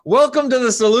Welcome to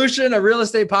The Solution, a real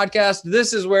estate podcast.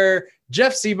 This is where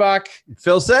Jeff Sibbach,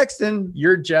 Phil Sexton.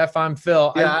 you're Jeff, I'm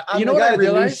Phil. Yeah, you know what I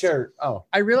realized? Shirt. Oh,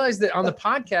 I realized that on the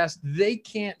podcast, they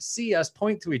can't see us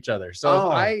point to each other.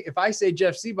 So if I say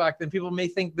Jeff Sibbach, then people may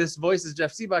think this voice is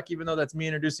Jeff Sibbach, even though that's me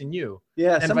introducing you.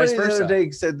 yeah. And Somebody vice the versa. other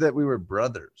day said that we were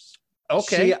brothers.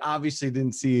 Okay. She obviously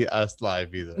didn't see us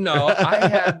live either. No,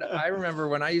 I remember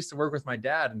when I used to work with my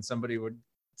dad and somebody would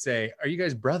say, "Are you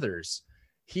guys brothers?"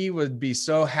 He would be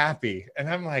so happy. And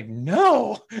I'm like,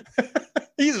 no,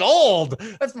 he's old.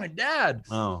 That's my dad.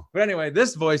 Oh. But anyway,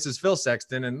 this voice is Phil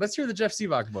Sexton, and let's hear the Jeff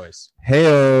Sibbach voice.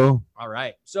 Heyo. All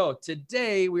right. So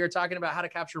today we are talking about how to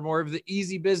capture more of the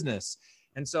easy business.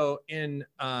 And so in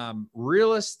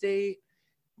real estate,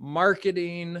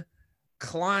 marketing,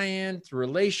 client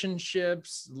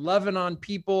relationships, loving on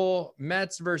people,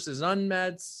 Mets versus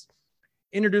unmets,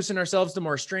 introducing ourselves to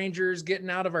more strangers, getting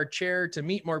out of our chair to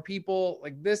meet more people.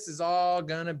 Like, this is all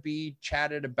going to be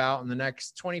chatted about in the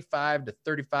next 25 to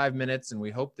 35 minutes. And we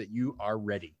hope that you are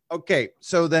ready. Okay.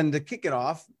 So then to kick it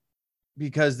off,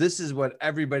 because this is what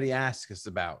everybody asks us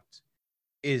about,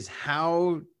 is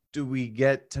how do we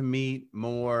get to meet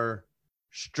more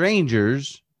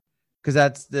strangers?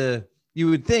 Because you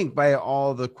would think by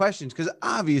all the questions, because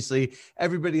obviously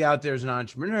everybody out there is an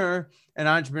entrepreneur, and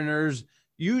entrepreneurs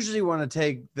usually want to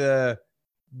take the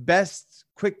best,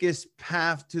 quickest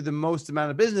path to the most amount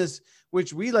of business,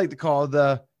 which we like to call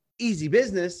the easy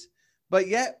business. But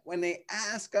yet when they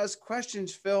ask us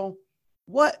questions, Phil,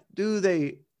 what do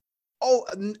they? Oh,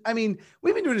 I mean,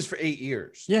 we've been doing this for 8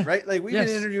 years, right? Like we've been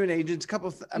interviewing agents,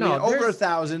 over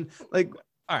 1,000. Like,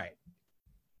 all right.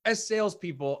 As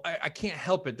salespeople, I can't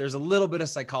help it. There's a little bit of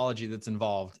psychology that's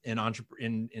involved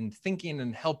in thinking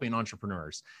and helping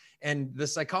entrepreneurs. And the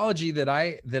psychology that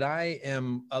I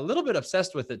am a little bit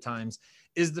obsessed with at times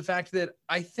is the fact that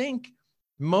I think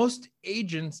most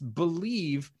agents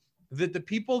believe that the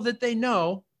people that they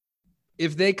know,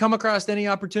 if they come across any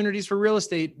opportunities for real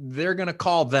estate, they're going to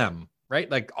call them,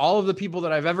 right? Like, all of the people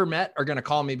that I've ever met are going to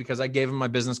call me because I gave them my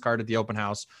business card at the open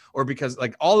house, or because,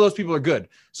 like, all those people are good.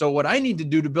 So what I need to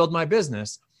do to build my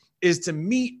business is to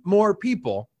meet more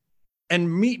people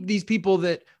and meet these people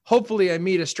that hopefully I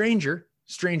meet a stranger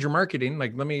marketing.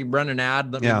 Like, let me run an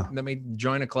ad. Let me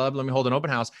join a club. Let me hold an open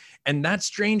house. And that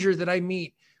stranger that I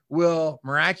meet will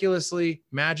miraculously,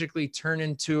 magically turn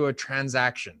into a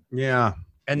transaction. Yeah.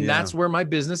 And that's where my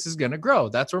business is going to grow.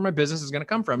 That's where my business is going to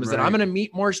come from, is that I'm going to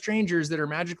meet more strangers that are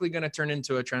magically going to turn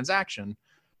into a transaction,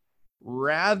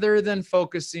 rather than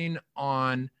focusing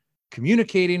on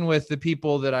communicating with the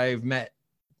people that I've met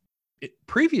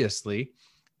previously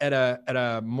at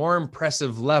a more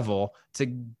impressive level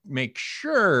to make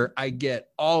sure I get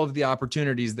all of the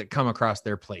opportunities that come across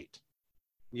their plate.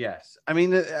 Yes. I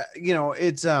mean,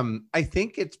 it's, I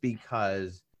think it's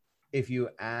because if you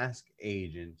ask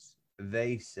agents,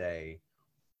 they say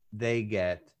they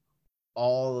get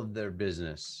all of their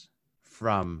business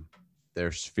from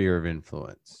their sphere of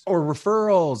influence or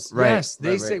referrals. Right. Yes.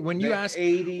 They say when you ask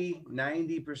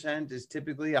 80-90% is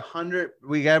typically 100.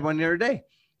 We got one the other day.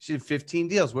 She did 15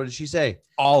 deals. What did she say?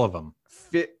 All of them.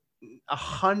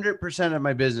 100% of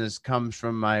my business comes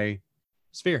from my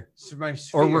sphere. My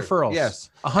sphere. Or referrals. Yes.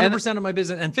 100% of my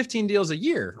business, and 15 deals a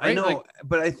year. Right? I know,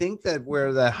 but I think that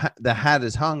where the hat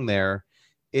is hung there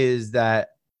is that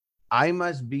I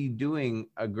must be doing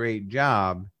a great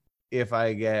job if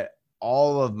I get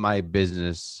all of my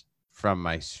business from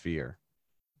my sphere.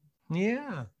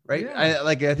 Yeah. Right. Yeah.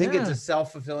 I think it's a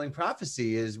self-fulfilling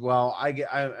prophecy is, well,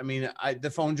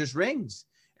 the phone just rings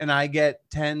and I get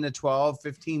 10 to 12,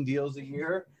 15 deals a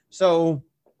year. So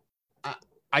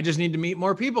I just need to meet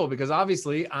more people because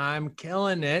obviously I'm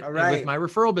killing it with my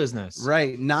referral business.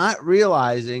 Right. Not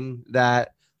realizing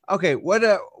that, okay,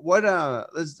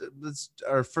 let's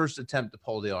our first attempt to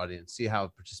poll the audience, see how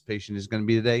participation is going to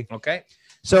be today. Okay.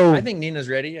 So I think Nina's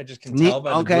ready. I just can tell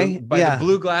by the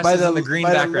blue glasses and the green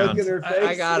background.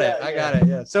 I got it. I got it.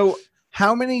 Yeah. So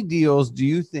how many deals do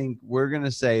you think we're going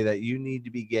to say that you need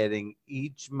to be getting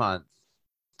each month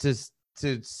to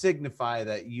signify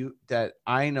that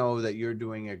I know that you're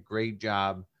doing a great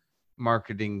job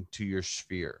marketing to your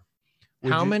sphere?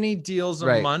 How many deals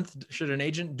a month should an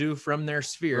agent do from their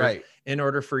sphere in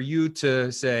order for you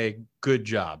to say good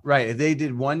job? Right. If they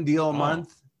did one deal a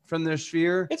month from their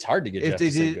sphere, it's hard to get.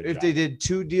 If they did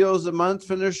 2 deals a month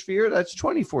from their sphere, that's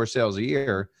 24 sales a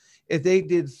year. If they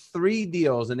did 3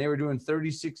 deals and they were doing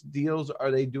 36 deals, are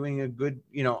they doing a good,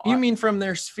 you mean from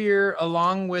their sphere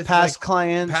along with past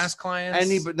clients,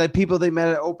 the people they met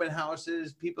at open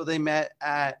houses, people they met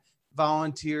at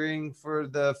volunteering for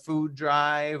the food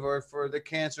drive or for the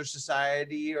Cancer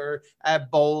Society or at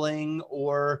bowling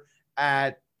or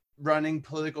at running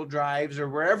political drives or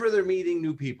wherever they're meeting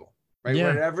new people, right? Yeah.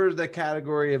 Whatever the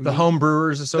category of the Home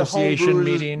Brewers Association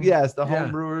meeting. Yes, the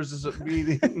Home Brewers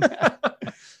meeting.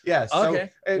 Yes.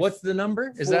 Okay. So what's the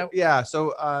number? Is that? Yeah.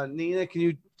 So Nina,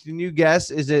 can you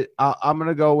guess? Is it? I'm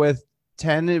gonna go with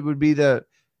 10. It would be the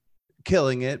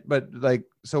killing it, but like,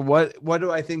 so what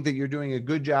do I think that you're doing a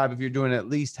good job if you're doing at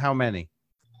least how many?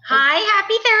 Hi,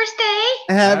 happy Thursday.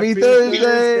 Happy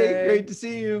Thursday. Great to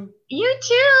see you. You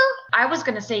too. I was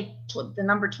going to say the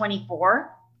number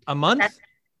 24. A month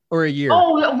or a year?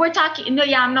 Oh, we're talking. No,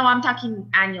 I'm talking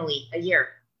annually, a year.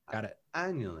 Got it.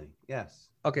 Annually. Yes.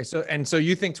 Okay. So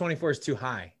you think 24 is too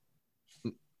high?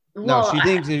 No, she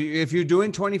thinks if you're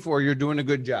doing 24, you're doing a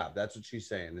good job. That's what she's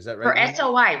saying. Is that right? For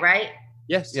SOI, right?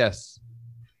 Yes. Yes.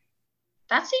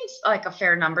 That seems like a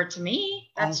fair number to me.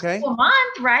 That's okay. 2 a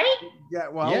month, right? Yeah.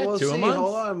 Well, yeah, we'll 2 see. a month.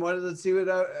 Hold on. Let's see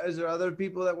is there other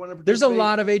people that want to participate? There's a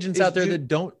lot of agents out there that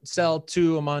don't sell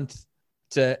 2 a month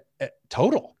to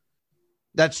total.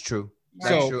 That's true. Right.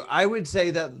 That's true. I would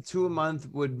say that 2 a month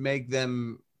would make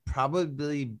them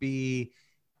probably be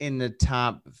in the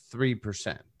top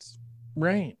 3%.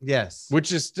 Right. Yes.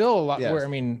 Which is still a lot. Yes. Where, I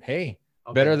mean, hey,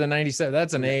 Okay. better than 97.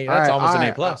 That's an A. All That's right, almost all an A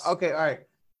right, plus. Okay. All right.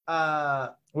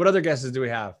 What other guesses do we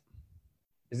have?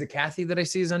 Is it Kathy that I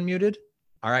see is unmuted?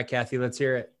 All right, Kathy, let's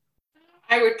hear it.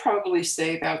 I would probably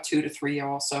say about 2 to 3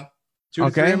 also. 2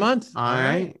 to 3 a month. All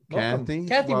right. Welcome. Kathy.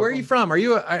 Kathy, where are you from? Are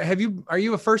you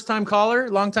a first-time caller,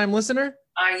 long-time listener?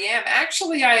 I am.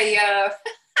 Actually, I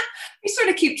sort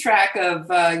of keep track of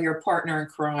your partner in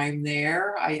crime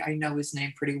there. I know his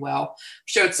name pretty well.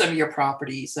 Showed some of your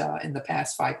properties in the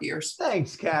past 5 years.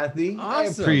 Thanks, Kathy. I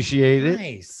Awesome. appreciate it.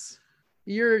 Nice.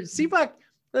 You're Sibbach.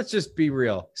 Let's just be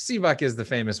real. Sibbach is the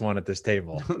famous one at this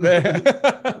table.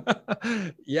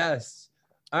 Yes.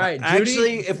 All right. Judy?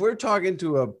 Actually, if we're talking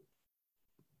to a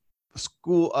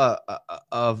school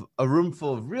of a room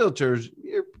full of realtors,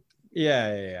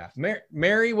 Yeah.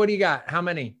 Mary, what do you got? How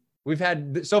many? We've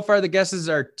had so far. The guesses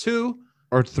are 2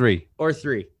 or 3. or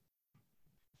 3.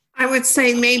 I would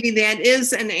say maybe that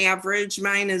is an average.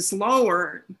 Mine is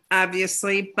lower,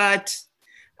 obviously, but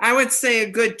I would say a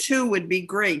good 2 would be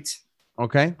great.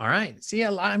 Okay. All right. See,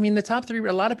 the top 3.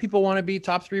 A lot of people want to be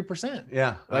top 3%.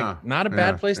 Yeah. Not a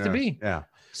bad place to be. Yeah.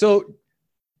 So,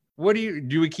 what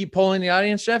do we keep polling the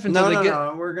audience, Jeff?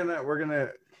 No. We're gonna.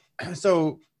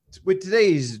 So, with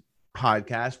today's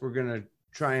podcast, we're gonna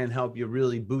try and help you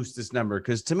really boost this number,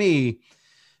 because to me,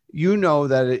 you know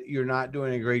that you're not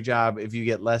doing a great job if you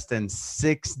get less than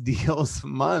 6 deals a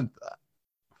month.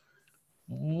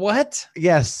 What?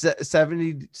 Yes,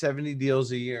 70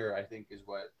 deals a year, I think, is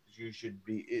what you should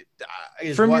be.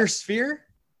 From your sphere?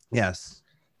 Yes.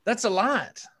 That's a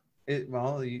lot.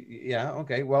 Yeah.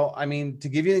 Okay. Well, to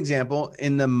give you an example,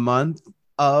 in the month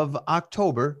of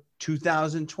October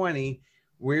 2020,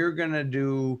 we're going to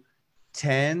do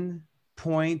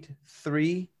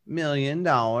 $10.3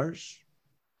 million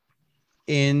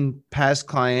in past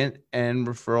client and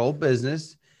referral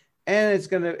business. And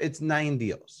it's 9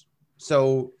 deals.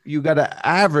 So you got to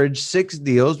average 6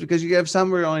 deals, because you have some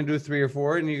where you only do 3 or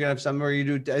 4, and you got to have some where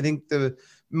you do, I think the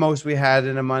most we had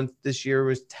in a month this year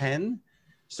was 10.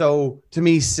 So to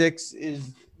me, 6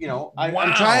 is,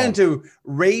 I'm trying to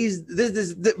raise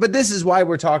this, but this is why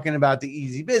we're talking about the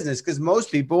easy business. Because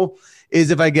most people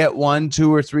is, if I get 1,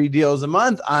 2, or 3 deals a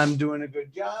month, I'm doing a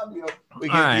good job. We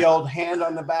get the old hand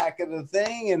on the back of the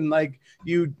thing, and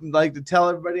you like to tell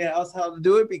everybody else how to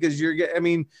do it because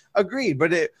agreed.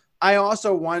 But I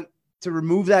also want to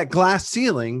remove that glass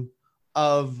ceiling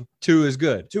of 2 is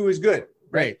good. 2 is good.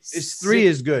 Right. It's 3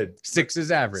 is good. 6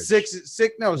 is average. 6.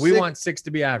 No, we want 6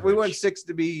 to be average. We want 6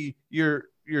 to be your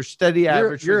steady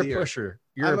average. You're a pusher.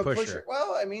 You're a pusher.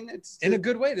 Well, it's in a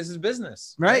good way. This is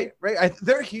business. Right.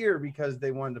 They're here because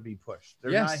they want to be pushed.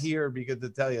 They're not here because to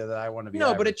tell you that I want to be.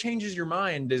 No, but it changes your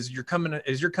mind as you're coming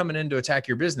in to attack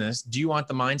your business. Do you want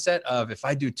the mindset of, if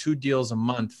I do 2 deals a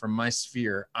month from my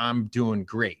sphere, I'm doing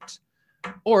great?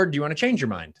 Or do you want to change your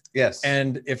mind? Yes.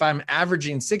 And if I'm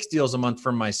averaging 6 deals a month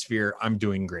from my sphere, I'm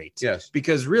doing great. Yes.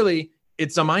 Because really,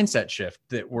 it's a mindset shift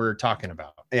that we're talking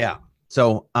about. Yeah.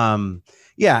 So,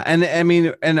 yeah.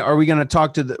 And are we going to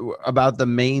talk about the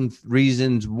main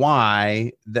reasons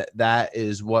why that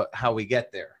is how we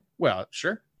get there? Well,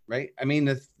 sure. Right.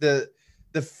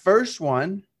 The first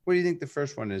one, what do you think the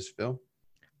first one is, Phil?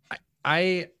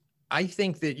 I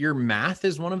think that your math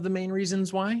is one of the main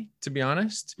reasons why, to be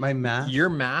honest. My math? Your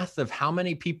math of how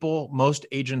many people most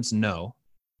agents know,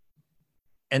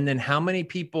 and then how many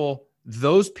people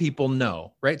those people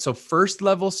know, right? So first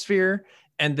level sphere,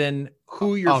 and then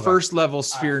who your first level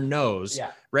sphere knows,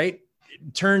 right?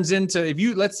 It turns into, if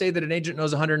you, let's say that an agent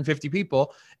knows 150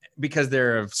 people because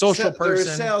they're a social person.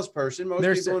 They're a salesperson.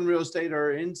 Most people in real estate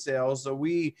are in sales. So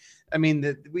we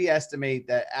estimate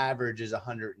that average is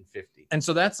 150. And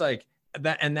so that's like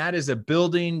that. And that is a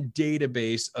building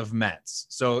database of Mets.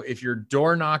 So if you're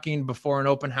door knocking before an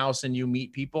open house and you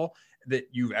meet people that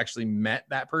you've actually met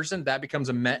that person, that becomes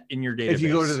a Met in your database. If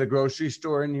you go to the grocery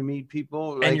store and you meet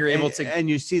people, and you're able to, and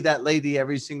you see that lady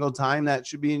every single time, that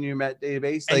should be in your Met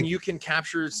database. And you can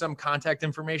capture some contact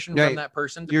information from that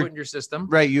person to put in your system.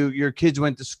 Right. Your kids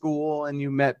went to school and you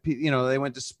met, they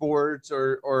went to sports,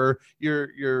 or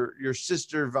your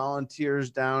sister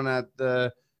volunteers down at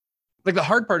the. Like the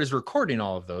hard part is recording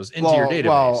all of those into your database.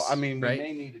 Well, I mean, right? We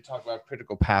may need to talk about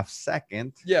critical path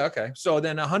second. Yeah. Okay. So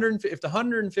then if the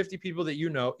 150 people that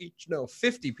you know, each know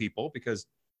 50 people, because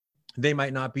they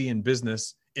might not be in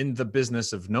the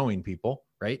business of knowing people,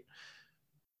 right?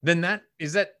 Then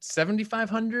is that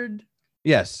 7,500?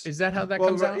 Yes. Is that how that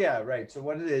comes out? Yeah. Right. So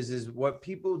what it is why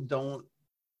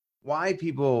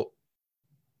people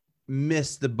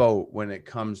miss the boat when it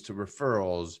comes to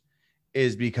referrals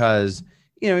is because,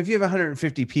 if you have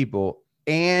 150 people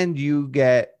and you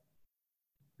get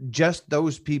just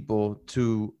those people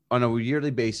on a yearly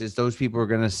basis, those people are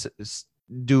going to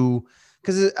do,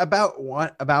 because about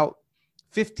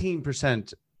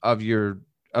 15% of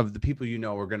the people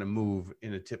are going to move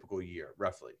in a typical year,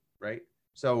 roughly, right?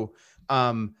 So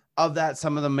of that,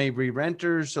 some of them may be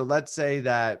renters. So let's say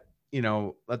that,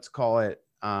 let's call it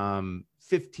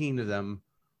 15 of them,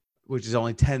 which is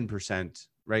only 10%,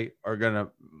 right, are going to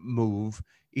move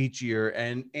each year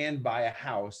and buy a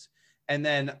house. And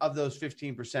then of those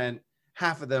 15%,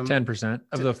 half of them, 10%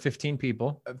 of the 15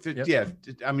 people. Yeah.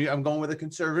 I'm going with a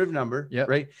conservative number. Yep.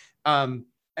 Right. And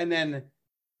then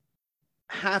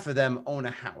half of them own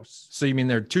a house. So you mean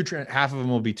half of them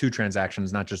will be two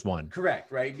transactions, not just one? Correct.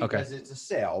 Right. Because it's a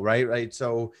sale. Right.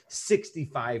 So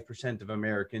 65% of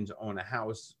Americans own a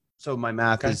house. So my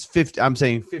math is 50. I'm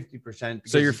saying 50%.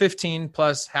 So you're 15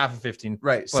 plus half of 15.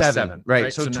 Right. Plus 7.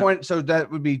 Right. So 20. So that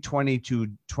would be 22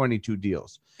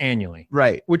 deals annually.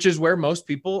 Right. Which is where most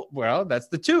people, that's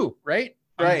the 2, right?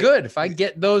 Right. I'm good. If I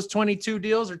get those 22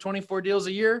 deals or 24 deals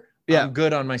a year, I'm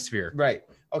good on my sphere. Right.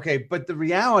 Okay. But the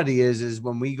reality is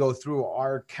when we go through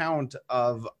our count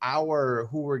of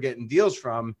who we're getting deals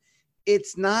from,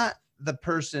 it's not the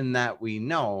person that we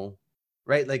know,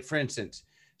 right? Like for instance,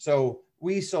 so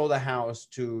we sold a house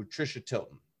to Trisha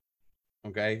Tilton.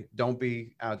 Okay. Don't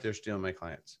be out there stealing my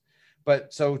clients.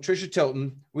 But so Trisha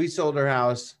Tilton, we sold her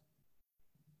house.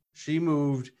 She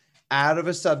moved out of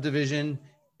a subdivision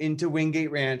into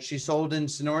Wingate Ranch. She sold in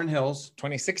Sonoran Hills.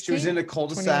 2016. She was in a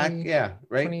cul-de-sac. Yeah.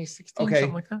 Right. 2016. Okay.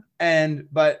 Something like that.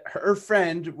 But her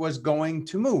friend was going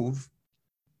to move.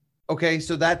 Okay.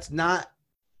 So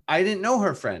I didn't know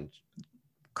her friend.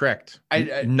 Correct.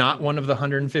 Not one of the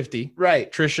 150.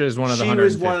 Right. Trisha is one of the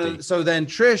 150. So then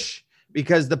Trish,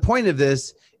 because the point of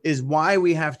this is why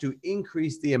we have to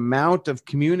increase the amount of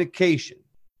communication,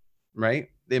 right?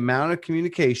 The amount of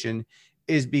communication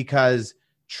is because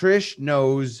Trish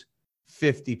knows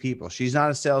 50 people. She's not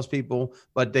a salespeople,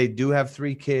 but they do have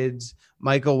 3 kids.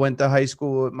 Michael went to high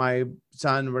school with my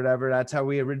son, whatever. That's how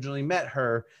we originally met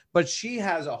her. But she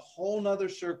has a whole nother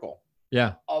circle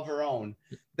of her own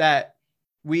that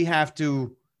we have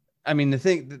to, the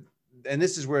thing, and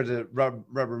this is where the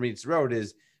rubber meets the road,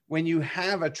 is when you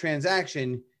have a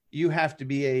transaction, you have to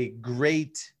be a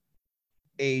great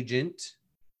agent,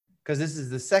 because this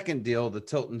is the second deal the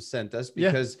Tilton sent us,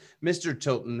 because Mr.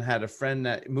 Tilton had a friend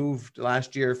that moved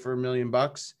last year for $1 million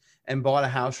and bought a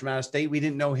house from out of state. We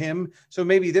didn't know him. So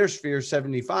maybe their sphere is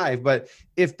 75, but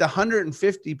if the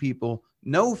 150 people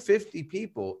know 50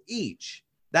 people each,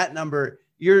 that number,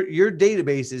 your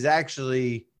database is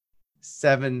actually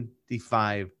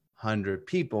 7,500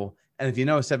 people. And if you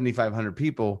know 7,500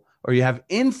 people, or you have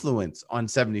influence on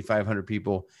 7,500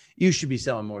 people, you should be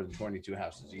selling more than 22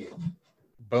 houses a year.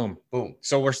 Boom. Boom.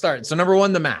 So we're starting. So number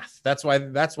one, the math. That's why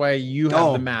you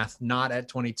have the math, not at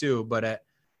 22, but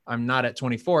I'm not at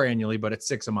 24 annually, but at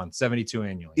 6 a month, 72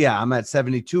 annually. Yeah. I'm at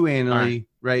 72 annually.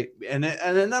 Right. And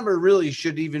the number really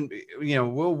should even,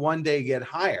 we'll one day get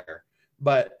higher,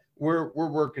 but we're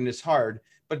working this hard.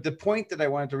 But the point that I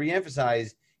wanted to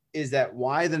reemphasize is that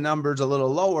why the number's a little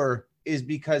lower is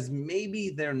because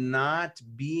maybe they're not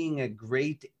being a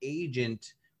great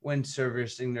agent when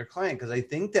servicing their client. Because I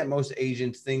think that most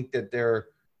agents think that they're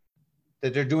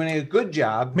doing a good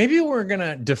job. Maybe we're going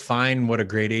to define what a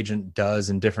great agent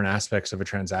does in different aspects of a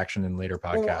transaction in later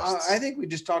podcasts. Well, I think we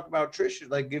just talk about Trish,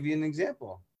 like give you an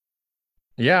example.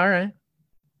 Yeah. All right.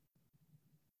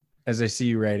 As I see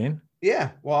you writing.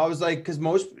 Yeah. Well, I was like,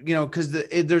 because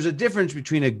there's a difference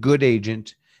between a good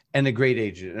agent and a great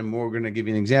agent. And we're going to give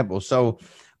you an example. So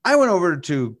I went over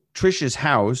to Trisha's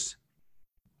house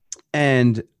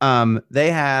and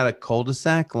they had a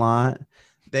cul-de-sac lot.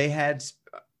 They had,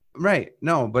 right.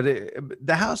 No, but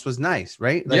the house was nice,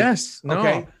 right? Like, yes. No.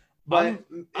 Okay. But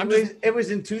I'm it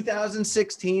was in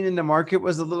 2016 and the market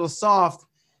was a little soft.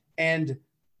 And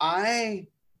I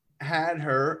had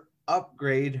her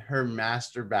upgrade her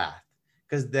master bath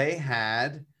because they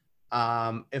had,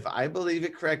 if I believe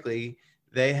it correctly,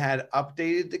 they had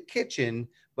updated the kitchen,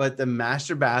 but the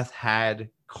master bath had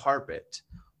carpet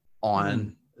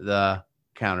on the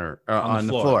counter or on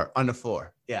the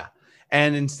floor. Yeah.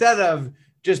 And instead of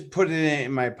just putting it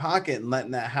in my pocket and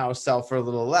letting that house sell for a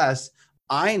little less,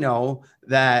 I know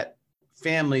that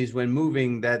families, when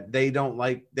moving, that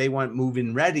they want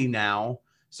move-in ready now.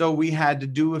 So we had to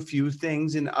do a few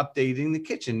things in updating the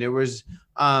kitchen. There was,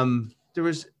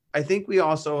 I think we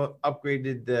also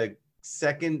upgraded the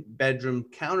second bedroom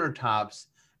countertops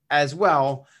as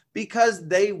well because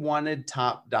they wanted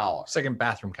top dollar. Second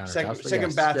bathroom countertops.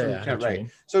 Second bathroom, right.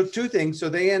 So two things. So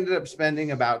they ended up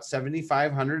spending about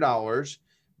 $7,500,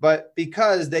 but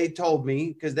because they told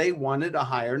me, because they wanted a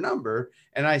higher number.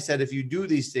 And I said, if you do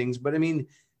these things, but I mean,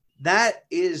 that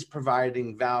is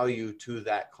providing value to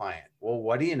that client. Well,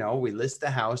 what do you know? We list the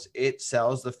house. It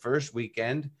sells the first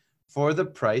weekend for the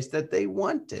price that they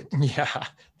wanted. Yeah.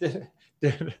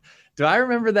 Do I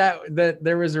remember that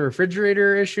there was a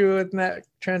refrigerator issue in that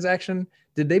transaction?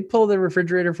 Did they pull the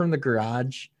refrigerator from the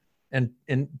garage and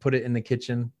put it in the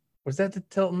kitchen? Was that the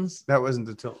Tiltons? That wasn't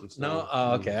the Tiltons. No.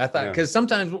 Oh, okay. I thought, because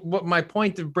sometimes what my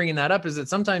point of bringing that up is that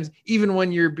sometimes even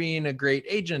when you're being a great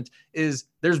agent is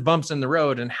there's bumps in the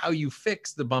road, and how you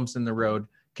fix the bumps in the road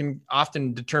can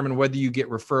often determine whether you get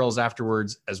referrals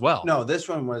afterwards as well. No, this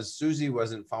one was Susie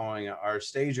wasn't following. Our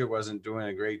stager wasn't doing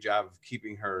a great job of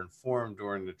keeping her informed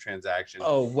during the transaction.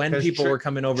 Oh, when people were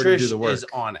coming over Trish to do the work. Is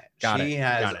on it. Got she it.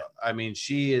 has, Got it. I mean,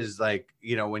 she is like,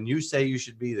 when you say you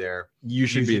should be there, you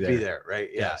should be there. Right.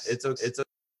 Yeah. Yes.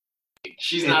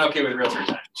 She's not okay with realtor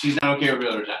time. She's not okay with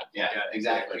realtor time. Yeah,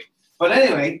 exactly. But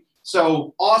anyway,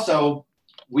 so also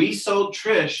we sold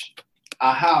Trish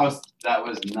a house that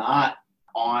was not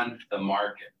on the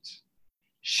market.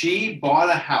 She bought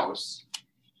a house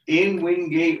in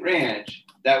Wingate Ranch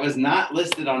that was not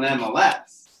listed on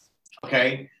MLS.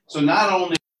 Okay. So not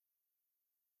only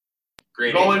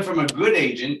going from a good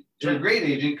agent to a great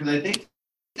agent, because I think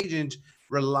agents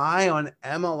rely on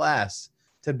MLS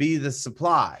to be the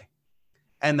supply.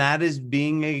 And that is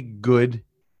being a good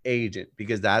agent,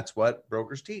 because that's what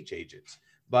brokers teach agents.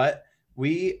 But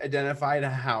we identified a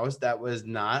house that was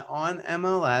not on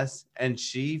MLS, and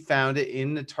she found it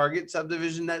in the target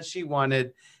subdivision that she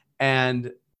wanted,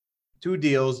 and 2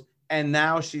 deals. And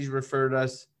now she's referred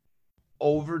us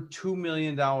over $2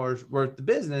 million worth of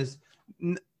business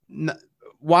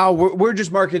while we're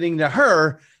just marketing to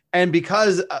her. And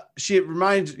because she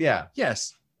reminds,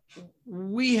 yes,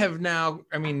 we have now,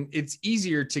 I mean, it's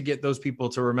easier to get those people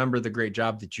to remember the great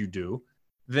job that you do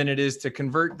than it is to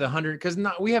convert the 100, because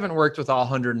we haven't worked with all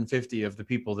 150 of the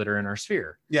people that are in our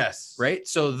sphere. Yes. Right.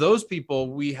 So those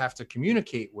people we have to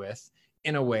communicate with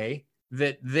in a way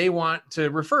that they want to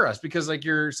refer us, because like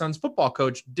your son's football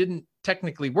coach didn't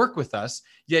technically work with us,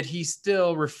 yet he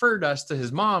still referred us to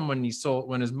his mom when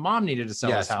his mom needed to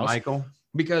sell his house. Michael,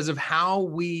 because of how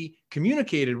we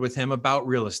communicated with him about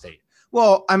real estate.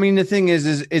 Well, I mean, the thing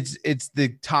is it's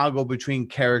the toggle between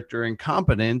character and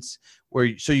competence,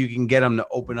 so you can get them to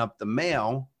open up the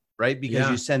mail, right? Because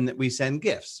we send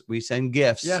gifts.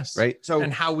 Yes. Right. So,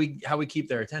 and how we keep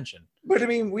their attention. But I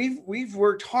mean, we've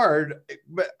worked hard,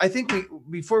 but I think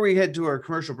before we head to our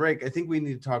commercial break, I think we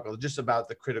need to talk just about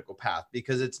the critical path,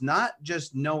 because it's not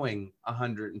just knowing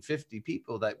 150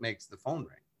 people that makes the phone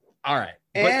ring. All right.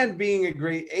 And being a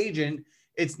great agent,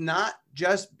 it's not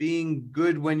just being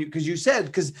good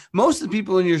because most of the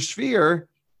people in your sphere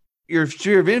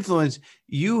of influence,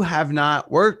 you have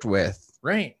not worked with.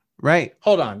 Right. Right.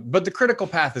 Hold on. But the critical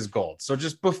path is gold. So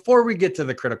just before we get to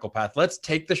the critical path, let's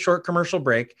take the short commercial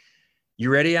break.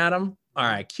 You ready, Adam? All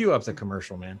right. Cue up the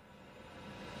commercial, man.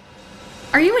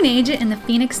 Are you an agent in the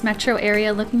Phoenix metro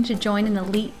area looking to join an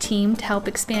elite team to help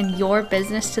expand your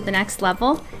business to the next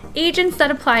level? Agents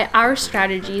that apply our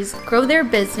strategies grow their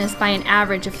business by an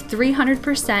average of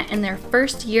 300% in their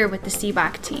first year with the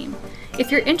Sibbach team.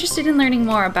 If you're interested in learning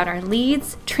more about our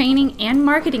leads, training, and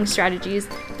marketing strategies,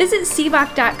 visit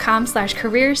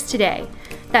sibbach.com/careers today.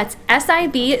 That's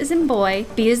SIB as in boy,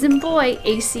 B as in boy,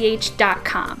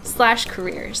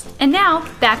 ACH.com/careers. And now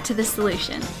back to the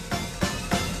solution.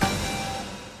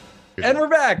 And we're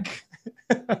back.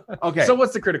 Okay. So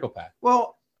what's the critical path?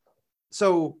 Well,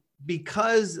 so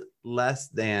because less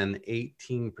than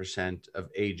 18% of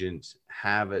agents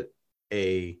have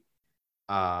a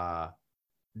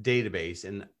database,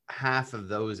 and half of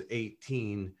those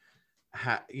 18,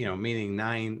 meaning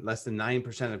less than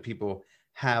 9% of people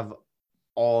have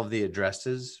all of the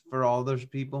addresses for all those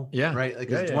people. Yeah. Right. Like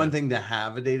it's one thing to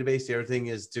have a database. The other thing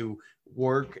is to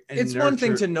work and it's one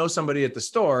thing to know somebody at the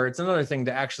store. It's another thing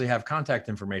to actually have contact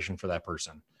information for that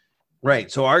person.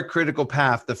 Right. So our critical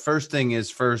path, the first thing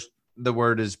is the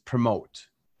word is promote,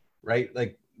 right?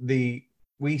 Like we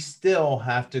still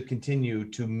have to continue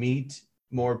to meet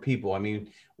more people. I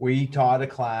mean, we taught a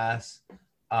class,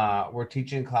 we're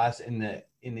teaching a class in the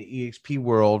EXP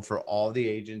world for all the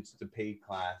agents, the paid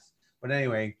class. But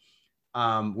anyway,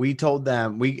 we told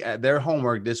them their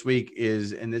homework this week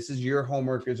is, and this is your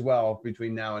homework as well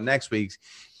between now and next week's,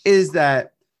 is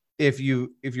that if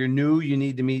you're new, you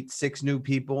need to meet 6 new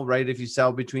people, right? If you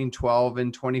sell between 12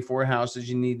 and 24 houses,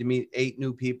 you need to meet 8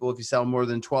 new people. If you sell more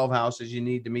than 12 houses, you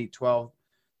need to meet 12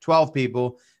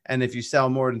 people. And if you sell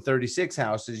more than 36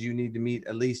 houses, you need to meet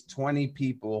at least 20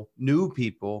 people, new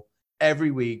people, every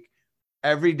week,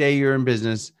 every day you're in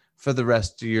business for the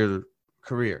rest of your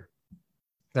career.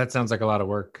 That sounds like a lot of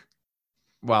work.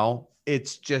 Well,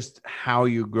 it's just how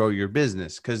you grow your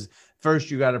business, because first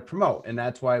you got to promote. And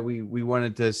that's why we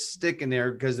wanted to stick in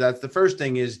there, because that's the first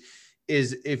thing is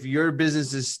if your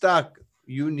business is stuck,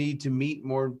 you need to meet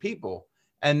more people,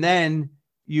 and then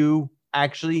you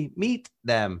actually meet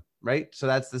them, right? So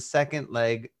that's the second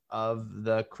leg of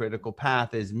the critical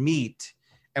path is meet.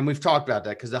 And we've talked about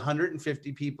that because the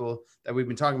 150 people that we've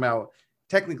been talking about,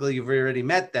 technically you've already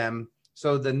met them.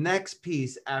 So the next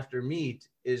piece after meet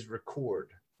is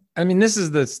record. I mean, this is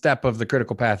the step of the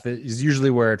critical path. It is usually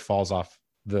where it falls off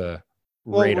the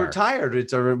radar. We're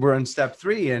tired. We're on step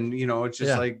 3, and it's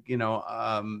just like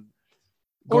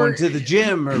going to the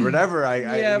gym or whatever. I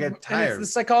get tired. And it's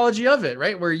the psychology of it,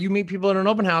 right? Where you meet people in an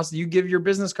open house, you give your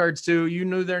business cards to, you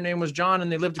knew their name was John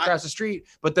and they lived across the street,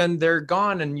 but then they're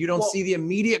gone and you don't see the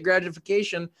immediate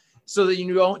gratification. So that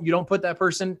you don't put that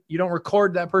person, you don't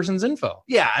record that person's info.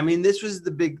 Yeah. I mean, this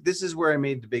is where I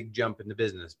made the big jump into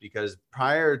business, because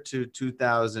prior to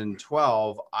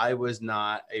 2012,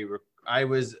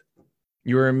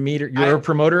 you were a meter, you were a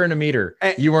promoter and a meter.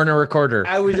 You weren't a recorder.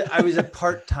 I was a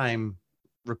part-time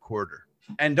recorder.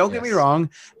 And don't get me wrong,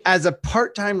 as a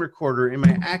part-time recorder in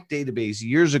my ACT database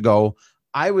years ago,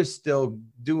 I was still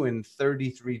doing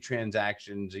 33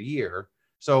 transactions a year.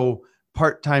 So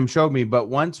part-time showed me, but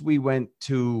once we went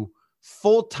to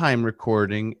full-time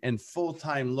recording and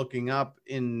full-time looking up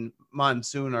in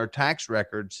Monsoon, our tax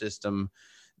record system,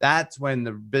 that's when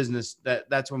the business,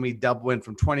 that's when we went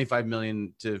from 25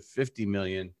 million to 50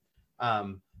 million.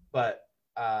 But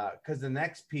because the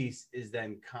next piece is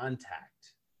then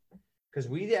contact, because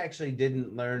we actually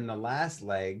didn't learn the last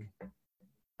leg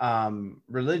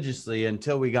religiously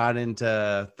until we got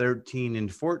into 13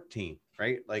 and 14.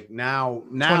 Right. Like now,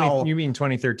 you mean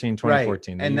 2013,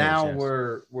 2014. Right. And now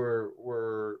we're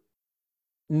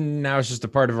now it's just a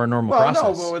part of our normal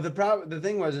process. No, but the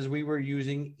thing was we were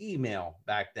using email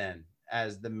back then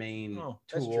as the main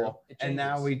tool. And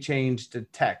now we changed to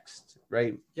text,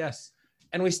 right? Yes.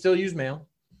 And we still use mail.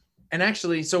 And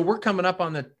actually, so we're coming up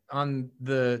on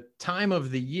the time of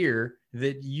the year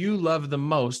that you love the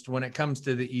most when it comes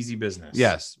to the easy business.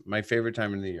 Yes. My favorite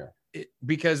time of the year.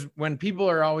 Because when people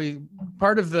are always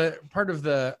part of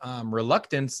the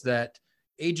reluctance that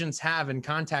agents have in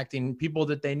contacting people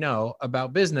that they know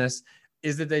about business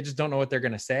is that they just don't know what they're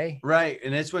going to say. Right.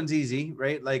 And this one's easy,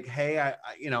 right? Like, hey,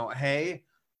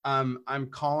 I'm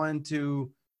calling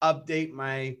to update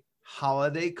my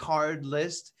holiday card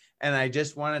list, and I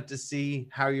just wanted to see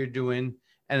how you're doing.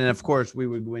 And then of course we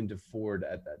would go into Ford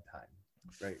at that time,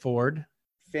 right? Ford.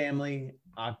 Family,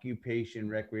 occupation,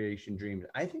 recreation, dreams.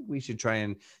 I think we should try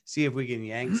and see if we can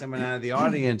yank someone out of the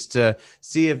audience to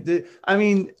see if have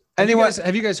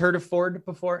you guys heard of Ford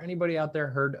before? Anybody out there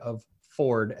heard of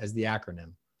Ford as the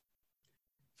acronym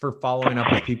for following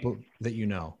up with people that you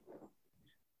know?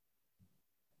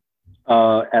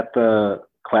 At the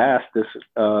class this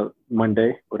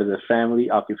Monday, what is it?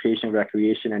 Family, occupation,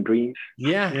 recreation, and dreams.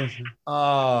 Yeah. Yes.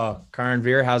 Oh, Karan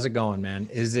Veer, how's it going, man?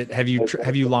 Have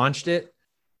you launched it?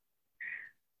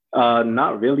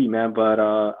 Not really, man, but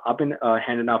I've been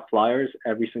handing out flyers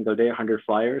every single day, 100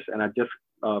 flyers, and I just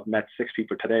met 6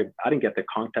 people today. I didn't get the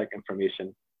contact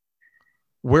information.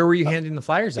 Where were you handing the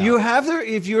flyers out? You have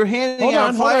if you're handing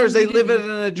out flyers, they live at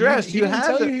an address. He didn't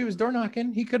tell you he was door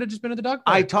knocking. He could have just been at the dog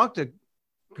park. I talked to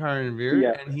Karanvir,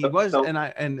 Yeah. and he was,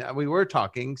 and we were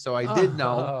talking, so I did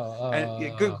know.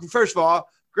 And good, And first of all,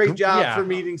 great job Yeah. for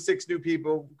meeting 6 new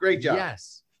people. Great job.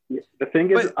 yes. The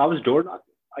thing is, But- I was door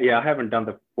knocking. Yeah, I haven't done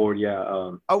the board yet.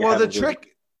 Oh, well, the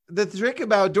trick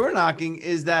about door knocking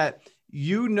is that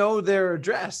you know their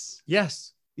address.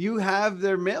 Yes. You have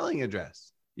their mailing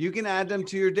address. You can add them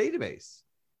to your database.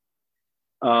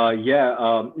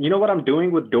 You know what I'm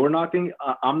doing with door knocking?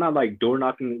 I'm not like door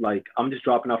knocking, like I'm just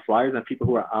dropping off flyers, and people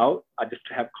who are out, I just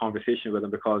have conversation with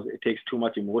them because it takes too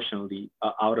much emotionally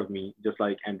out of me, just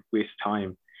like, and waste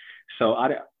time. So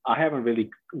I haven't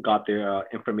really got their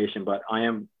information, but I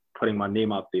am putting my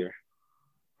name out there.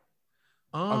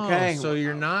 Oh, Okay. so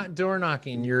you're not door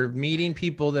knocking. You're meeting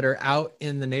people that are out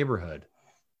in the neighborhood.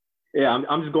 Yeah,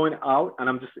 I'm just going out and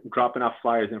I'm just dropping off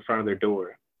flyers in front of their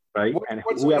door, right? And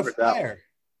What's on the whoever's out, flyer?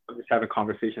 I'm just having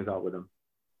conversations out with them.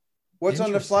 What's on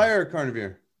the Interesting. flyer,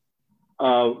 Carnivore?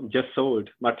 Just sold.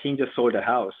 My team just sold a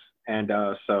house, and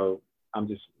so I'm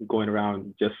just going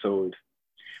around just sold.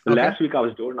 Okay. Last week I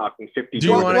was door knocking 50. Do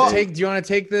you Well, want well- to take? Do you want to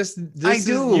take this? I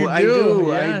do. I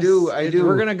do. Yes.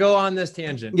 We're gonna go on this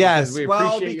tangent. Yes, because we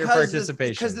well, appreciate your because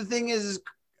participation. Because the thing is,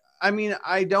 I mean,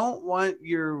 I don't want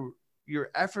your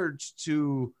efforts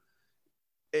to,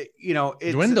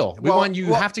 it's, dwindle. We want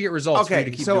you have to get results. For you to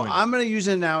Okay, keep so doing it. I'm going to use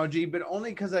an analogy, but only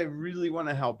because I really want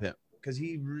to help him because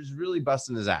he was really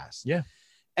busting his ass. Yeah.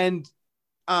 And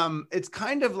it's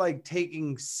kind of like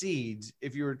taking seeds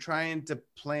if you were trying to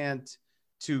plant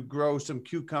to grow some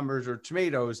cucumbers or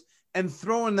tomatoes and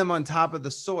throwing them on top of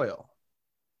the soil,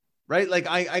 right? Like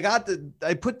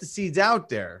I put the seeds out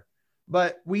there,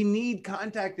 but we need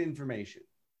contact information,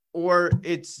 or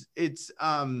it's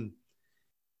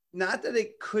not that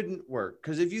it couldn't work,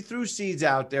 because if you threw seeds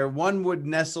out there, one would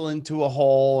nestle into a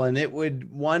hole and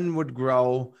one would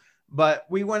grow, but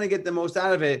we want to get the most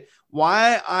out of it.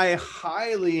 Why I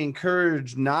highly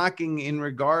encourage knocking in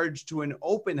regards to an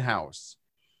open house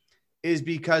is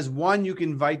because, one, you can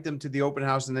invite them to the open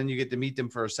house and then you get to meet them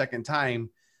for a second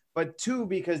time. But two,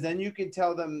 because then you can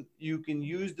tell them, you can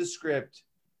use the script.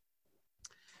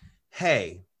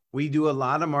 Hey, we do a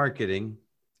lot of marketing.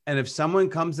 And if someone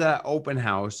comes to that open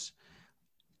house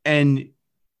and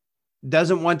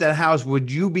doesn't want that house,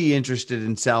 would you be interested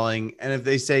in selling? And if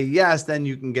they say yes, then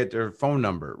you can get their phone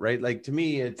number, right? Like, to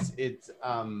me,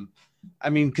 I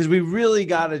mean, because we really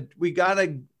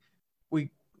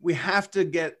we have to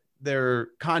get their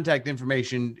contact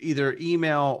information, either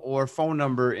email or phone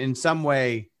number in some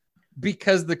way.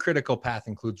 Because the critical path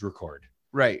includes record.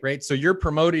 Right. So you're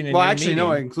promoting. Well, actually,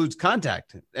 no, it includes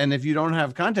contact. And if you don't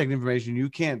have contact information, you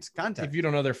can't contact. If you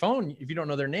don't know their phone, if you don't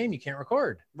know their name, you can't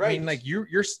record. Right. I mean, like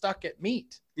you're stuck at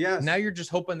meet. Yes. Now you're just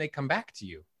hoping they come back to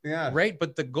you. Yeah. Right.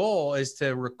 But the goal is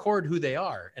to record who they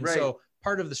are. And Right. so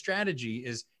part of the strategy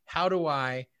is, how do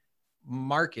I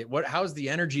market? How's the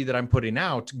energy that I'm putting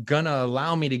out gonna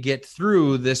allow me to get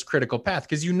through this critical path?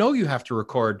 Because you have to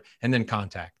record and then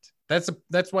contact. That's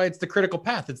why it's the critical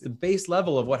path. It's the base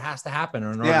level of what has to happen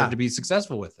in order to be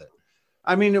successful with it.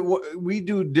 I mean, we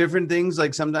do different things.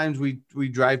 Like sometimes we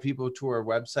drive people to our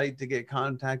website to get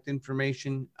contact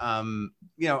information.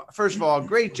 First of all,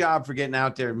 great job for getting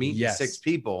out there, meeting 6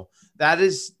 people. That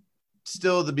is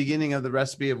still the beginning of the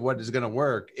recipe of what is going to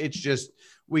work. It's just,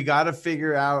 we got to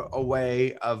figure out a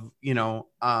way of,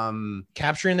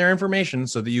 capturing their information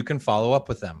so that you can follow up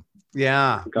with them.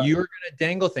 Yeah. You're going to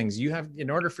dangle things. You have, in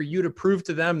order for you to prove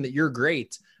to them that you're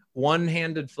great,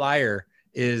 one-handed flyer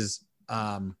is,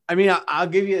 I mean, I'll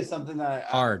give you something that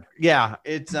hard. Yeah.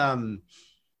 It's, my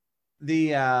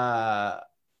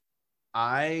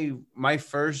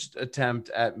first attempt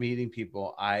at meeting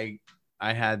people, I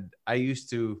used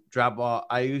to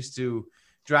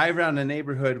drive around the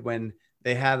neighborhood when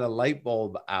they had a light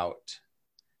bulb out.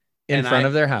 In front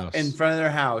of their house.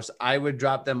 I would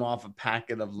drop them off a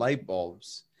packet of light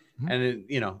bulbs.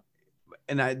 Mm-hmm.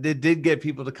 And it did get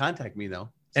people to contact me though.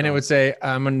 So. And it would say,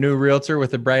 I'm a new realtor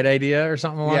with a bright idea or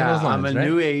something along those lines. I'm a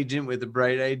new agent with a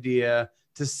bright idea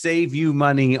to save you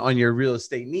money on your real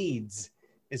estate needs,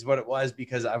 is what it was,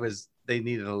 because they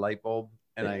needed a light bulb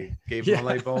and I gave them a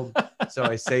light bulb. So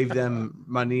I saved them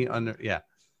money on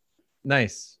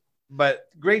Nice. But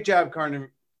great job,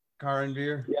 Karanvir.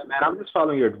 Yeah, man, I'm just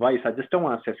following your advice. I just don't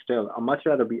want to sit still. I'd much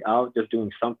rather be out just doing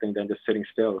something than just sitting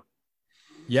still.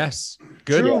 Yes.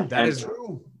 Good. True. That is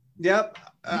true. Yep.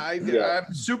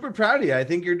 I'm super proud of you. I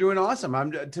think you're doing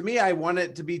awesome. To me, I want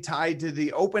it to be tied to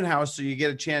the open house so you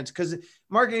get a chance, because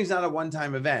marketing is not a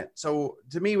one-time event. So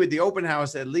to me, with the open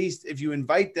house, at least if you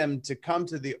invite them to come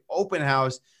to the open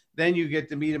house, then you get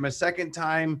to meet them a second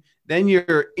time. Then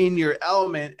you're in your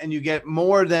element and you get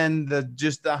more than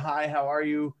just the hi, how are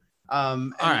you?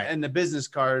 And the business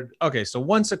card. Okay, so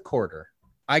once a quarter,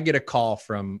 I get a call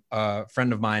from a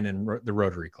friend of mine in the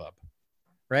Rotary Club,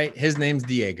 right? His name's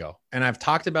Diego. And I've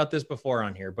talked about this before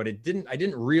on here, but I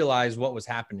didn't realize what was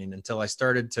happening until I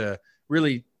started to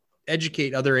really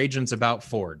educate other agents about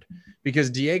Ford, because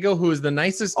Diego, who is the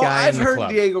nicest guy I've in the heard club,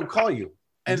 Diego call you,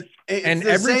 and it's the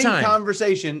every same time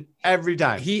conversation every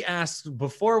time. He asks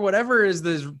before whatever is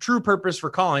the true purpose for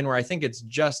calling, where I think it's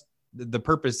just the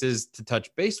purpose is to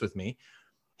touch base with me.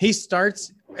 He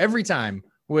starts every time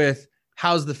with,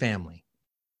 how's the family?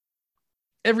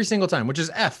 Every single time, which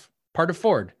is F, part of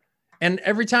Ford. And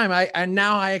every time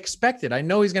I expect it. I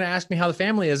know he's going to ask me how the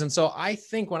family is. And so I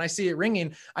think when I see it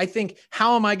ringing, I think,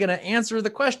 how am I going to answer the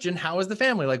question? How is the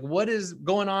family? Like, what is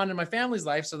going on in my family's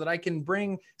life so that I can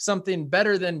bring something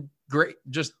better than great,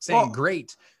 just saying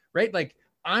great, right? Like,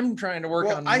 I'm trying to work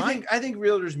on I think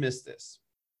realtors miss this,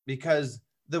 because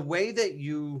the way that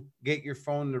you get your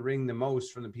phone to ring the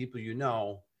most from the people you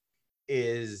know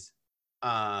is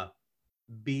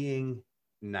being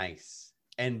nice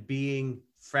and being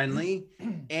friendly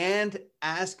and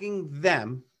asking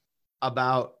them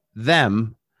about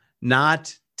them,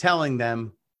 not telling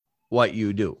them what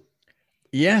you do.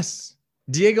 Yes.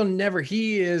 Diego never,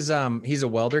 he's a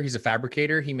welder. He's a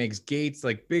fabricator. He makes gates,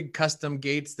 like big custom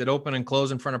gates that open and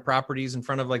close in front of properties, in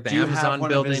front of like the Amazon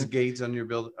building. Of his gates on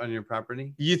your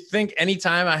property? You think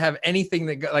anytime I have anything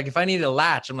that like, if I need a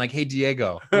latch, I'm like, hey,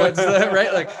 Diego, what's the,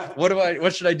 right? Like,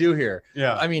 what should I do here?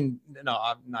 Yeah. I mean, no,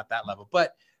 I'm not that level,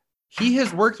 but he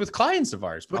has worked with clients of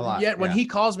ours, but yet when he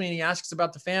calls me and he asks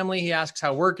about the family, he asks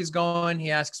how work is going.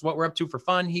 He asks what we're up to for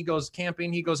fun. He goes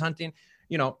camping, he goes hunting,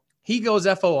 he goes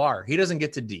FOR. He doesn't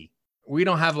get to D. We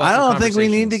don't have lots I don't of think we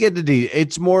need to get to D.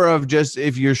 It's more of just,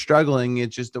 if you're struggling,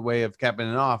 it's just a way of capping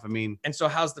it off. I mean, and so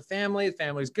how's the family? The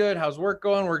family's good. How's work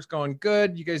going? Work's going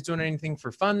good. You guys doing anything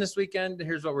for fun this weekend?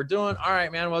 Here's what we're doing. All right,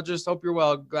 man. Well, just hope you're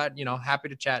well. Glad, happy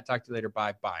to chat. Talk to you later.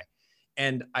 Bye. Bye.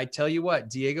 And I tell you what,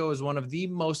 Diego is one of the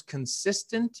most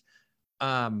consistent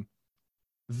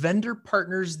vendor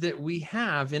partners that we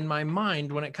have in my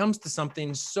mind when it comes to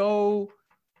something so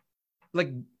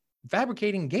like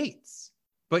fabricating gates.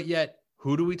 But yet,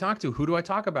 who do we talk to? Who do I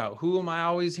talk about? Who am I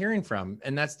always hearing from?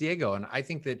 And that's Diego. And I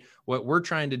think that what we're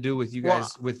trying to do with you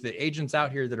guys, with the agents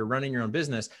out here that are running your own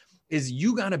business, is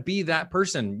you got to be that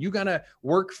person. You got to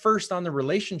work first on the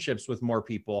relationships with more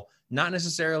people, not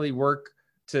necessarily work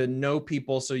to know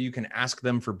people so you can ask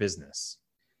them for business.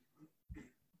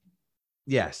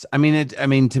 Yes. I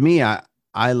mean, to me,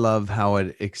 I love how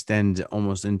it extends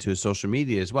almost into social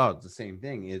media as well. It's the same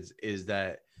thing is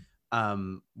that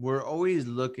we're always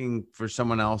looking for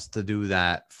someone else to do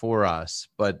that for us.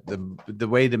 But the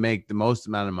way to make the most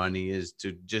amount of money is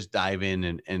to just dive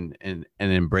in and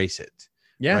embrace it.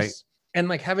 Yes. Right? And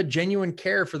like have a genuine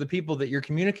care for the people that you're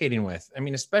communicating with. I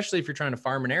mean, especially if you're trying to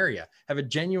farm an area, have a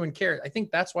genuine care. I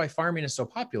think that's why farming is so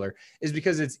popular, is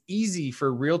because it's easy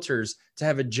for realtors to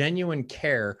have a genuine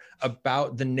care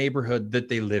about the neighborhood that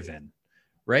they live in,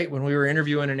 right? When we were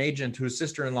interviewing an agent whose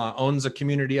sister-in-law owns a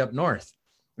community up north,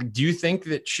 do you think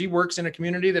that she works in a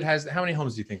community that has, how many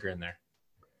homes do you think are in there?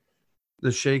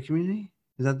 The Shea community?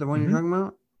 Is that the one you're talking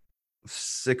about?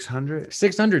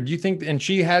 600. Do you think, and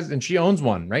she owns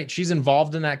one, right? She's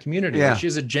involved in that community. Yeah. She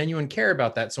has a genuine care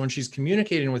about that. So when she's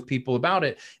communicating with people about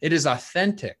it, it is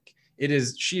authentic.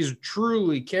 She's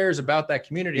truly cares about that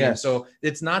community. Yes. And so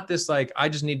it's not this, like, I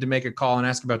just need to make a call and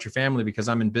ask about your family because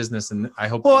I'm in business. And I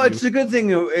hope. Well, it's a good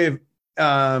thing if,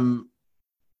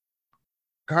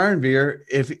 Carnveer,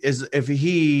 if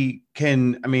he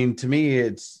can, I mean, to me,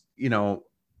 it's,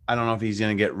 I don't know if he's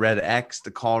going to get Red X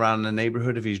to call around the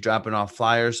neighborhood if he's dropping off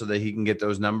flyers so that he can get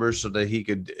those numbers so that he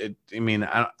could,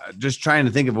 just trying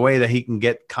to think of a way that he can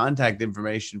get contact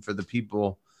information for the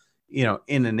people,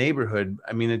 in the neighborhood.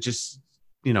 I mean, it just,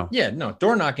 Yeah, no,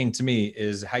 door knocking to me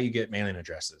is how you get mailing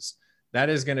addresses. That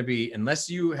is going to be, unless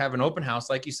you have an open house,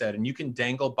 like you said, and you can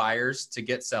dangle buyers to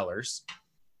get sellers,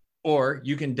 or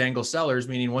you can dangle sellers,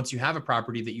 meaning once you have a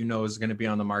property that is going to be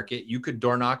on the market, you could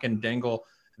door knock and dangle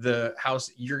the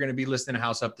house. You're going to be listing a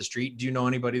house up the street. Do you know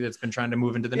anybody that's been trying to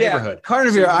move into the neighborhood?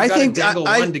 Carnveer, I think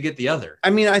one to get the other. I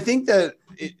mean, I think that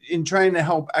in trying to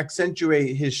help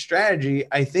accentuate his strategy,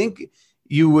 I think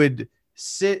you would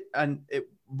sit on it.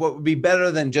 What would be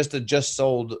better than just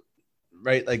sold,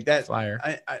 right? Like that flyer.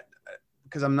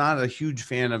 Because I'm not a huge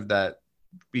fan of that,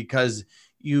 because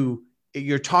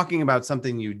you're talking about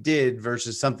something you did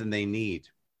versus something they need.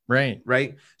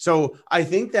 Right. So I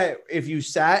think that if you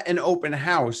sat an open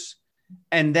house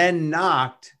and then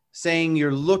knocked saying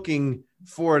you're looking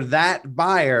for that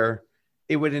buyer,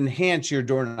 it would enhance your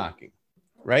door knocking.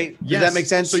 right? Does that make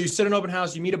sense? So you sit in an open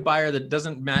house, you meet a buyer that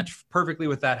doesn't match perfectly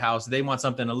with that house. They want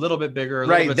something a little bit bigger,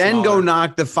 right? Then go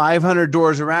knock the 500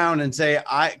 doors around and say,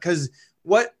 because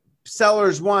what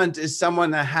sellers want is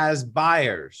someone that has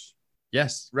buyers.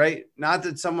 Yes. Right. Not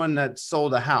that someone that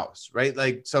sold a house, right?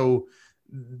 Like, so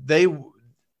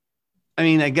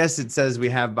I guess it says we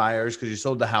have buyers because you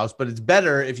sold the house, but it's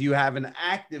better if you have an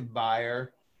active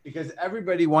buyer because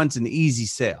everybody wants an easy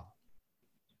sale.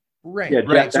 Right. Yeah,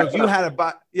 right. So if you had a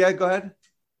buy, yeah, go ahead.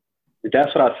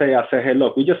 That's what I say. I say, hey,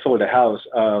 look, we just sold a house.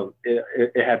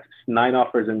 It had 9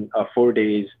 offers in 4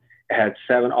 days. It had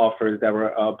 7 offers that were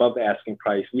above the asking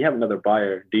price. We have another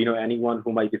buyer. Do you know anyone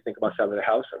who might be thinking about selling a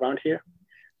house around here?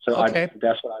 So okay.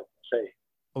 That's what I say.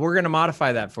 We're going to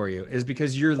modify that for you is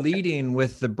because you're leading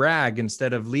with the brag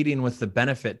instead of leading with the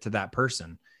benefit to that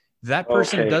person. That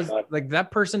person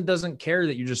that person doesn't care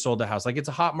that you just sold a house. Like, it's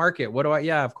a hot market.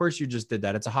 Yeah, of course you just did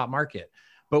that. It's a hot market.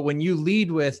 But when you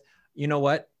lead with, you know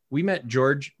what? We met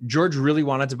George. George really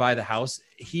wanted to buy the house.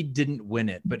 He didn't win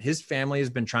it, but his family has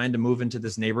been trying to move into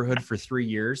this neighborhood for 3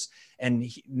 years. And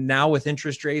now with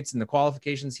interest rates and the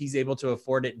qualifications, he's able to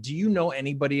afford it. Do you know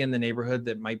anybody in the neighborhood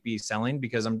that might be selling?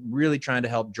 Because I'm really trying to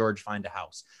help George find a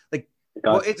house. Like,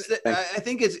 well, I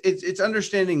think it's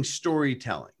understanding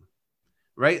storytelling,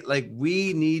 right? Like,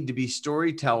 we need to be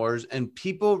storytellers, and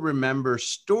people remember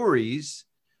stories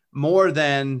more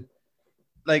than,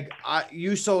 like,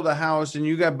 you sold a house and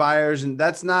you got buyers, and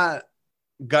that's not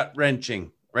gut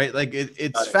wrenching, right? Like,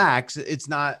 it's facts. It's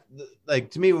not,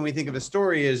 like, to me, when we think of a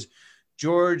story, is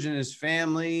George and his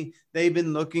family, they've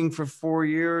been looking for 4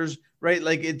 years, right?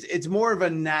 Like, it's more of a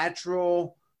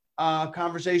natural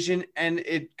conversation, and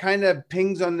it kind of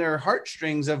pings on their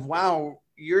heartstrings of, wow,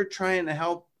 you're trying to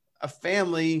help a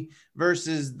family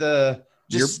versus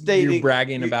you're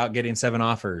bragging about getting 7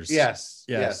 offers. Yes.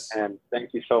 And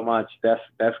thank you so much.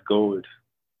 That's gold.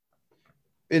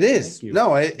 It is.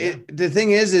 No, the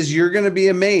thing is you're going to be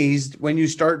amazed when you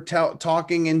start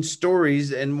talking in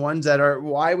stories, and ones that are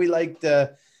why we like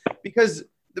because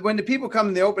when the people come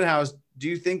in the open house, do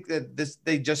you think that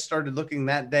they just started looking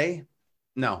that day?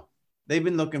 No, they've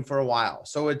been looking for a while.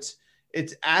 So it's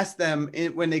ask them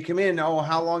when they come in, oh,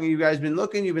 how long have you guys been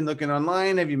looking? You've been looking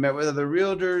online. Have you met with other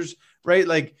realtors? Right.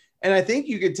 Like, and I think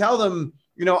you could tell them,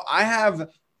 I have.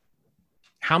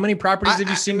 How many properties have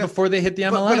you seen before they hit the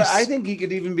MLS? But I think he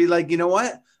could even be like, you know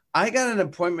what? I got an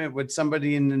appointment with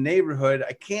somebody in the neighborhood.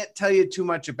 I can't tell you too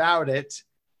much about it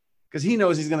because he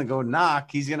knows he's going to go knock.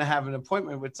 He's going to have an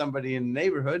appointment with somebody in the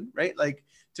neighborhood. Right. Like,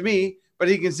 to me, but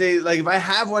he can say, like, if I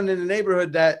have one in the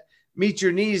neighborhood that meets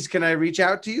your needs, can I reach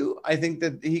out to you? I think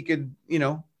that he could,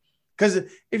 because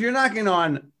if you're knocking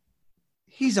on,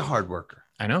 he's a hard worker.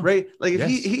 I know. Right. Like, if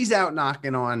he's out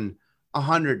knocking on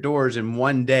 100 doors in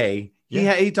one day,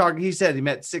 he said he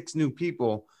met 6 new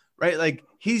people, right? Like,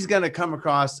 he's going to come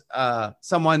across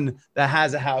someone that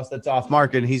has a house that's off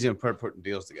market, and he's going to putting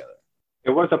deals together.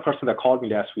 It was a person that called me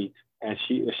last week, and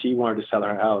she wanted to sell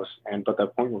her house, but the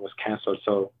appointment was canceled.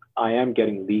 So I am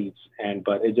getting leads,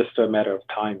 but it's just a matter of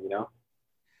time,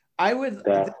 I would.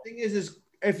 The thing is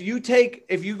if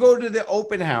you go to the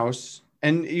open house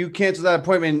and you cancel that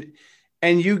appointment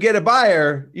and you get a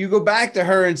buyer, you go back to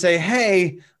her and say,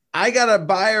 hey, I got a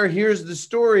buyer. Here's the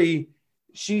story.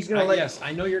 She's going to yes,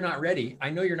 I know you're not ready. I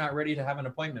know you're not ready to have an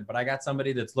appointment, but I got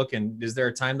somebody that's looking. Is there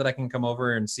a time that I can come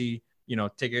over and see,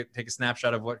 take a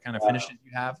snapshot of what kind of finishes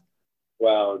you have?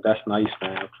 Wow, that's nice,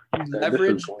 man.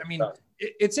 Leverage. I mean,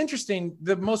 it's interesting.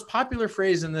 The most popular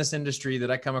phrase in this industry that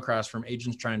I come across from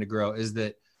agents trying to grow is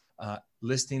that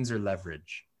listings are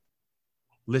leverage.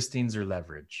 Listings are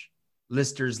leverage.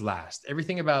 Listers last.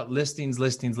 Everything about listings.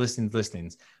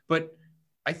 But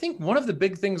I think one of the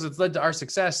big things that's led to our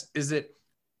success is that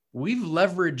we've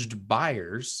leveraged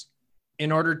buyers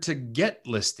in order to get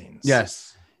listings.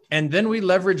 Yes. And then we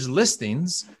leverage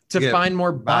listings to find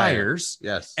more buyers.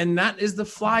 Yes. And that is the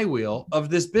flywheel of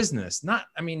this business.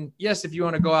 Yes, if you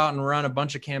want to go out and run a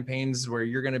bunch of campaigns where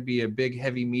you're going to be a big,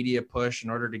 heavy media push in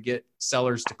order to get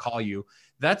sellers to call you,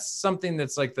 that's something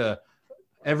that's like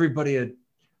everybody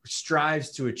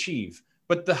strives to achieve.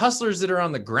 But the hustlers that are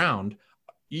on the ground,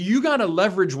 you got to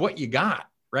leverage what you got,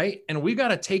 right? And we got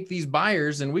to take these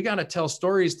buyers and we got to tell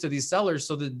stories to these sellers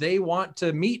so that they want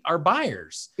to meet our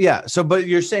buyers. Yeah. So, but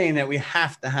you're saying that we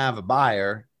have to have a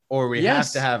buyer or we have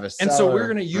to have a seller. And so we're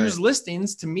going to use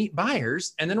listings to meet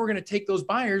buyers. And then we're going to take those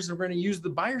buyers and we're going to use the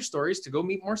buyer stories to go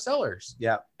meet more sellers.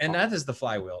 Yeah. And that is the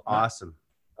flywheel. Awesome.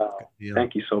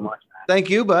 Thank you so much. Thank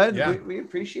you, bud. Yeah. We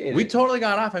appreciate it. We totally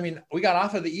got off. We got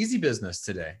off of the easy business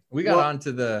today. We got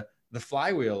onto the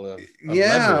flywheel of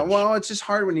yeah. leverage. Well, it's just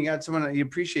hard when you got someone, you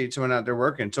appreciate someone out there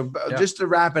working. So just to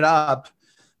wrap it up,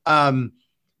 The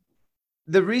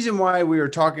reason why we were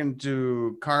talking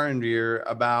to Karanveer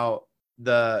about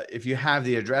if you have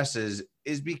the addresses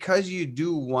is because you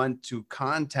do want to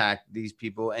contact these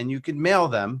people, and you can mail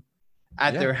them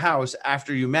at their house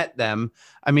after you met them.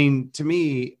 I mean, to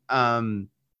me,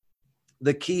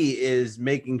 the key is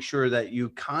making sure that you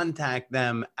contact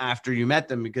them after you met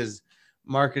them, because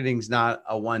marketing's not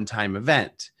a one-time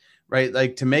event, right?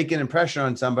 Like, to make an impression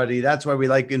on somebody, that's why we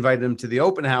like inviting them to the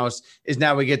open house, is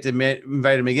now we get to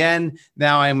invite them again.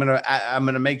 Now I'm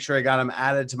gonna make sure I got them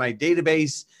added to my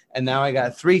database, and now I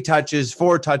got 3 touches,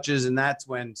 4 touches, and that's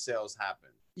when sales happen.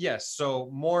 Yes. So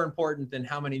more important than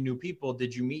how many new people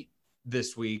did you meet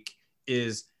this week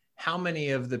is how many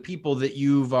of the people that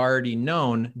you've already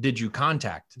known did you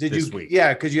contact this week?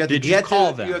 Yeah, because you have to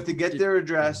call them. You have to get their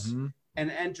address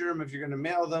and enter them if you're going to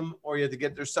mail them, or you have to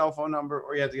get their cell phone number,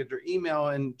 or you have to get their email,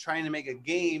 and trying to make a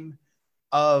game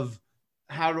of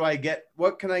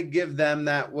what can I give them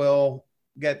that will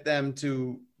get them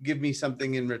to give me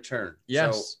something in return.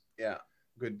 Yes. So, yeah,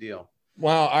 good deal.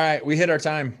 Well, all right. We hit our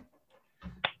time.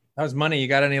 That was money. You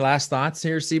got any last thoughts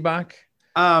here, Sibbach?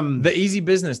 The easy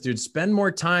business, dude. Spend more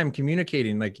time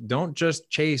communicating. Like, don't just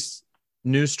chase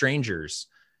new strangers.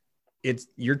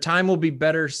 Your time will be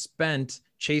better spent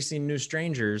chasing new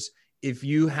strangers if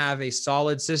you have a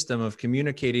solid system of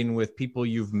communicating with people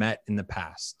you've met in the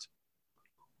past.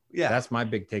 Yeah. That's my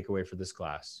big takeaway for this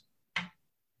class.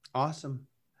 Awesome.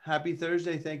 Happy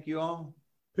Thursday. Thank you all.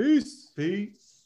 Peace. Peace.